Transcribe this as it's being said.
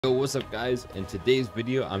Yo, what's up guys? In today's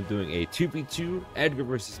video I'm doing a 2v2 Edgar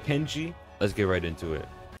versus Kenji. Let's get right into it.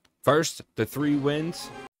 First, the 3 wins.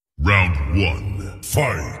 Round 1,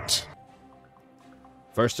 fight!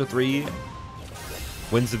 First to 3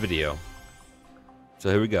 wins the video. So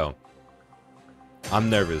here we go. I'm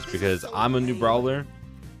nervous because I'm a new brawler.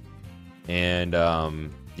 And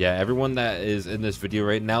yeah, everyone that is in this video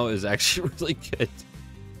right now is actually really good.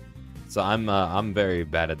 So I'm very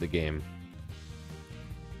bad at the game.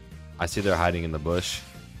 I see they're hiding in the bush.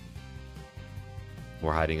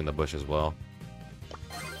 We're hiding in the bush as well.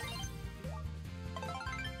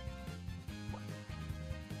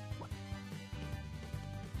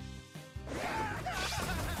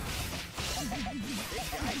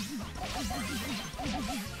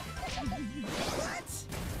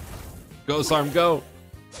 Go, Sarm, go!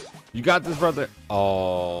 You got this, brother.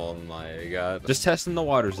 Oh my god. Just testing the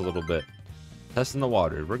waters a little bit. Testing the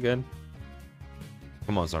waters. We're good.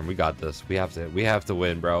 Come on, Sarm, we got this. We have to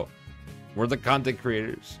win, bro. We're the content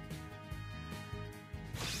creators.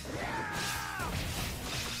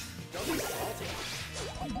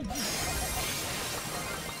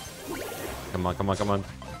 Come on, come on, come on.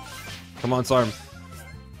 Come on, Sarm.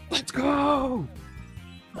 Let's go!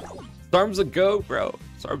 Sarm's a goat, bro.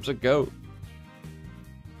 Sarm's a goat.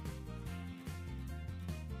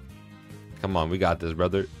 Come on, we got this,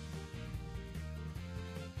 brother.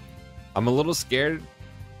 I'm a little scared.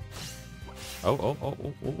 Oh.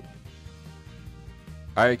 All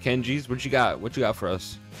right, Kenji's, what you got? What you got for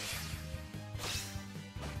us?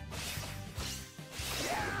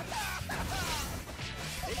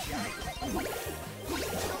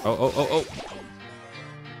 Oh.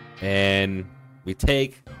 And we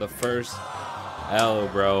take the first L,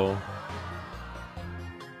 bro.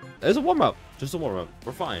 It's a warm-up. Just a warm-up.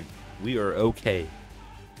 We're fine. We are okay.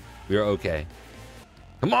 We are okay.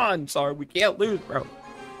 Come on, sorry, we can't lose, bro.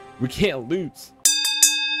 We can't lose.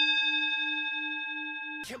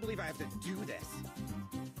 Can't believe I have to do this.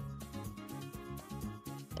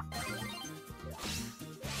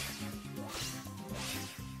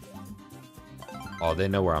 Oh, they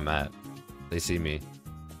know where I'm at. They see me.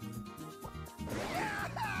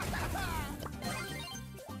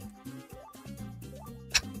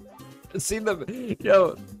 See them.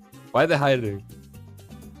 Yo, why are they hiding?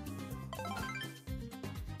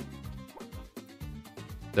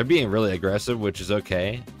 They're being really aggressive, which is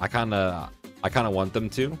okay. I kind of want them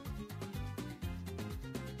to. Leave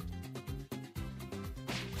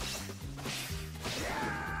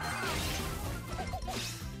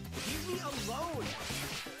me alone.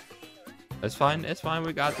 It's fine. It's fine.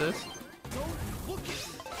 We got this. Don't look at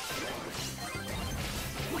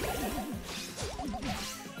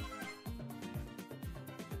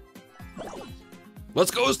me.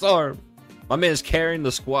 Let's go, Star. My man's carrying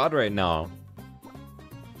the squad right now.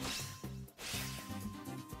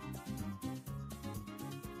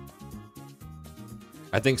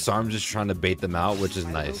 I think Sarm's just trying to bait them out, which is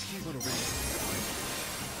nice.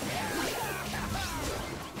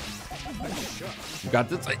 You got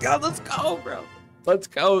this. Yeah, let's go, bro. Let's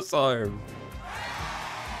go, Sarm.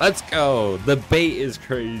 Let's go. The bait is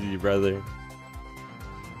crazy, brother.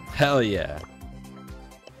 Hell yeah.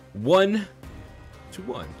 1-1.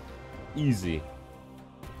 Easy.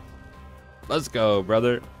 Let's go,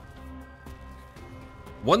 brother.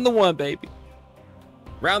 1-1, baby.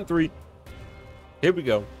 Round 3. Here we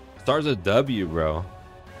go. Star's a W, bro.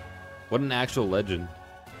 What an actual legend.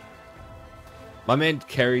 My man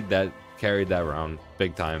carried that round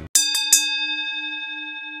big time.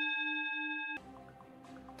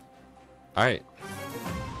 All right.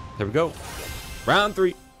 Here we go. Round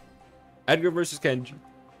 3. Edgar versus Kenji.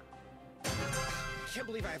 Can't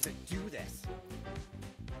believe I have to do this.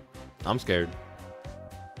 I'm scared.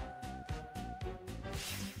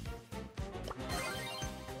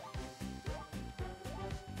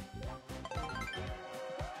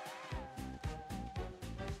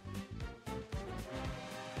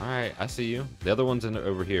 All right, I see you. The other one's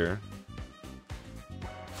over here.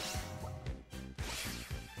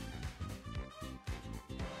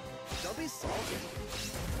 Don't be salty.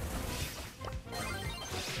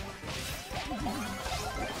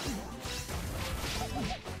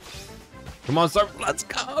 Come on, Sarm. Let's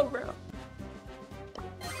go, bro.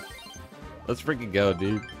 Let's freaking go,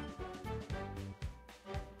 dude.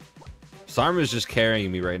 Sarm is just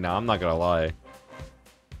carrying me right now. I'm not gonna lie.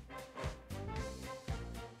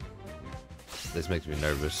 This makes me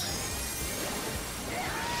nervous.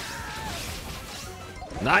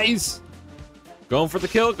 Nice! Going for the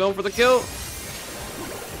kill, going for the kill.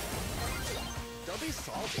 Don't be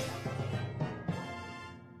salty.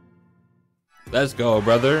 Let's go,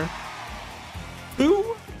 brother.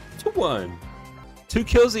 Who? 2-1. 2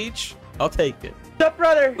 kills each. I'll take it. What's up,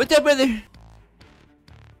 brother? What's up, brother?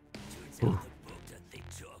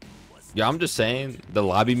 Yeah, I'm just saying the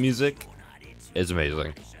lobby music is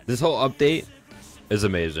amazing. This whole update is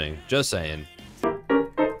amazing. Just saying.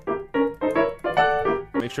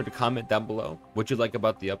 Make sure to comment down below what you like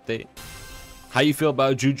about the update. How you feel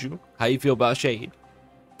about Juju? How you feel about Shade?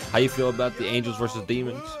 How you feel about the Angels versus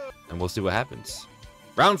Demons? And we'll see what happens.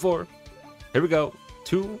 Round 4. Here we go.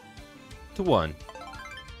 2-1.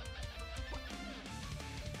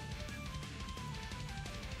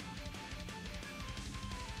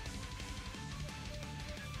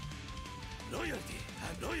 Loyalty,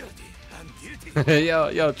 I'm loyalty, I'm guilty.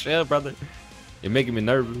 yo, chill, brother. You're making me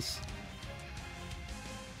nervous.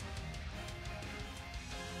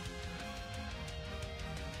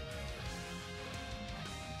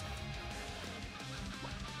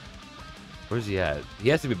 Where's he at? He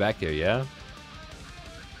has to be back here, yeah?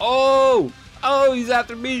 Oh! Oh, he's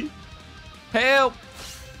after me! Help!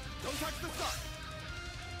 Don't touch the sun.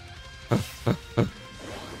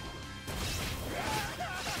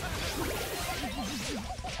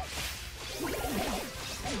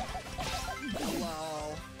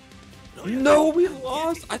 Hello. No, we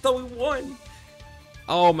lost! I thought we won!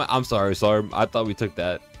 Oh, my, I'm sorry. I thought we took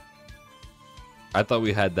that. I thought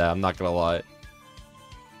we had that, I'm not gonna lie.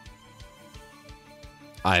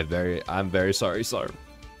 I'm very sorry, sir.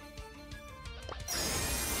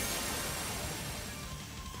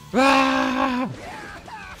 Ah!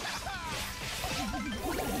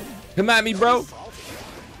 Come at me, bro.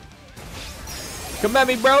 Come at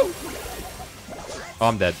me, bro. Oh,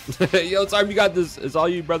 I'm dead. Yo, sorry, you got this. It's all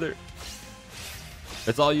you, brother.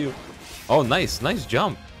 It's all you. Oh, nice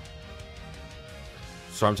jump.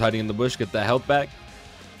 Storm's hiding in the bush. Get that health back.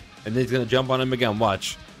 And then he's gonna jump on him again.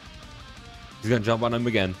 Watch. He's gonna jump on him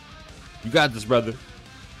again. You got this, brother.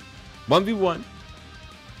 1v1.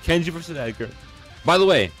 Kenji versus Edgar. By the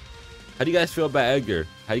way, how do you guys feel about Edgar?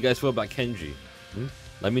 How do you guys feel about Kenji?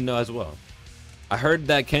 Let me know as well. I heard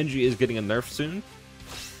that Kenji is getting a nerf soon.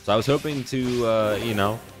 So I was hoping to, you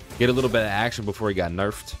know, get a little bit of action before he got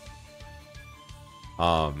nerfed.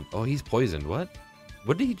 Oh, he's poisoned. What?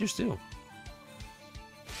 What did he just do?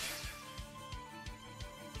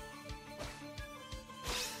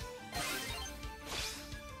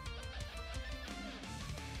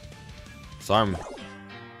 Sarm.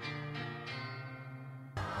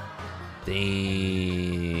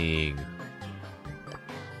 Dang.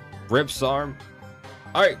 Rip Sarm.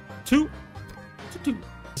 All right, 2-2.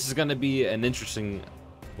 This is gonna be an interesting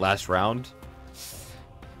last round.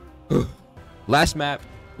 Last map,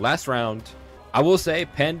 last round. I will say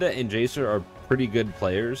Panda and Jacer are pretty good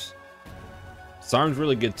players. Sarm's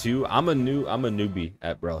really good too. I'm a newbie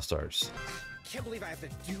at Brawl Stars. Can't believe I have to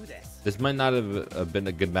do this. This might not have been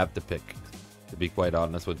a good map to pick, to be quite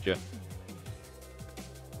honest with you.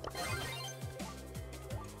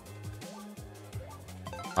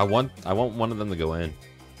 I want one of them to go in.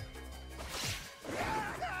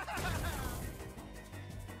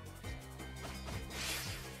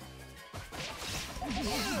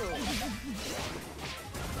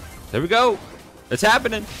 There we go. It's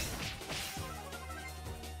happening.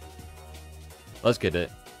 Let's get it.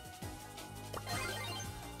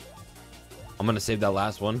 I'm gonna save that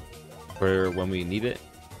last one for when we need it.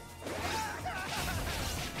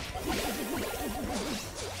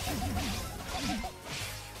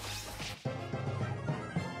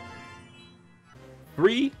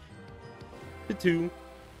 Three to 2.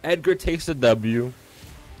 Edgar takes the W.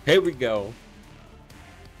 Here we go.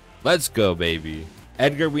 Let's go, baby.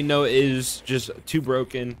 Edgar, we know, is just too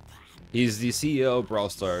broken. He's the CEO of Brawl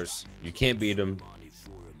Stars. You can't beat him.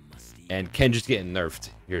 And Kenji's getting nerfed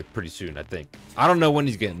here pretty soon, I think. I don't know when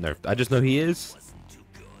he's getting nerfed. I just know he is.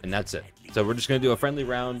 And that's it. So we're just going to do a friendly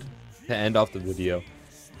round to end off the video.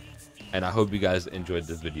 And I hope you guys enjoyed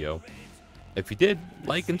this video. If you did,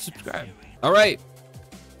 like and subscribe. All right.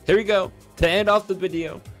 Here we go. To end off the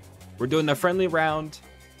video, we're doing a friendly round.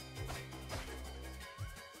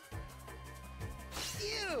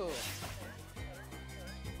 Ew.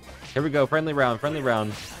 Here we go. Friendly round. Friendly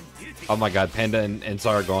round. Oh my god. Panda and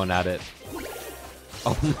Sar are going at it.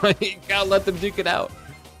 Oh my god. Let them duke it out.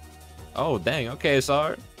 Oh, dang. Okay,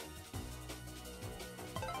 Sar.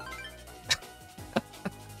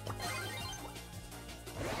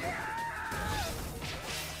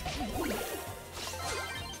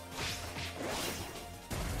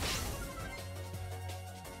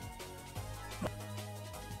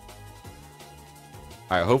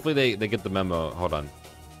 All right, hopefully they get the memo. Hold on.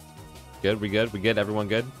 Good, we good? We good? Everyone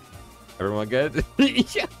good? Everyone good?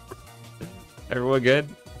 Yeah. Everyone good?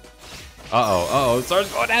 Uh-oh.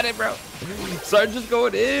 Sar's going at it, bro. Sar's just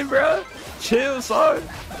going in, bro. Chill, Sar.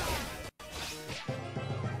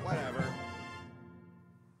 Whatever.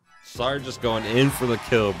 Sar just going in for the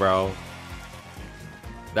kill, bro.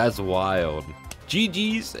 That's wild.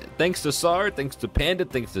 GG's. Thanks to Sar. Thanks to Panda.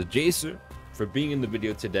 Thanks to Jacer for being in the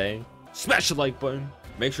video today. Smash the like button.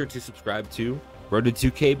 Make sure to subscribe to Road to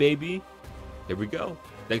 2K, baby. Here we go.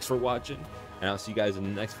 Thanks for watching. And I'll see you guys in the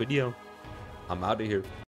next video. I'm out of here.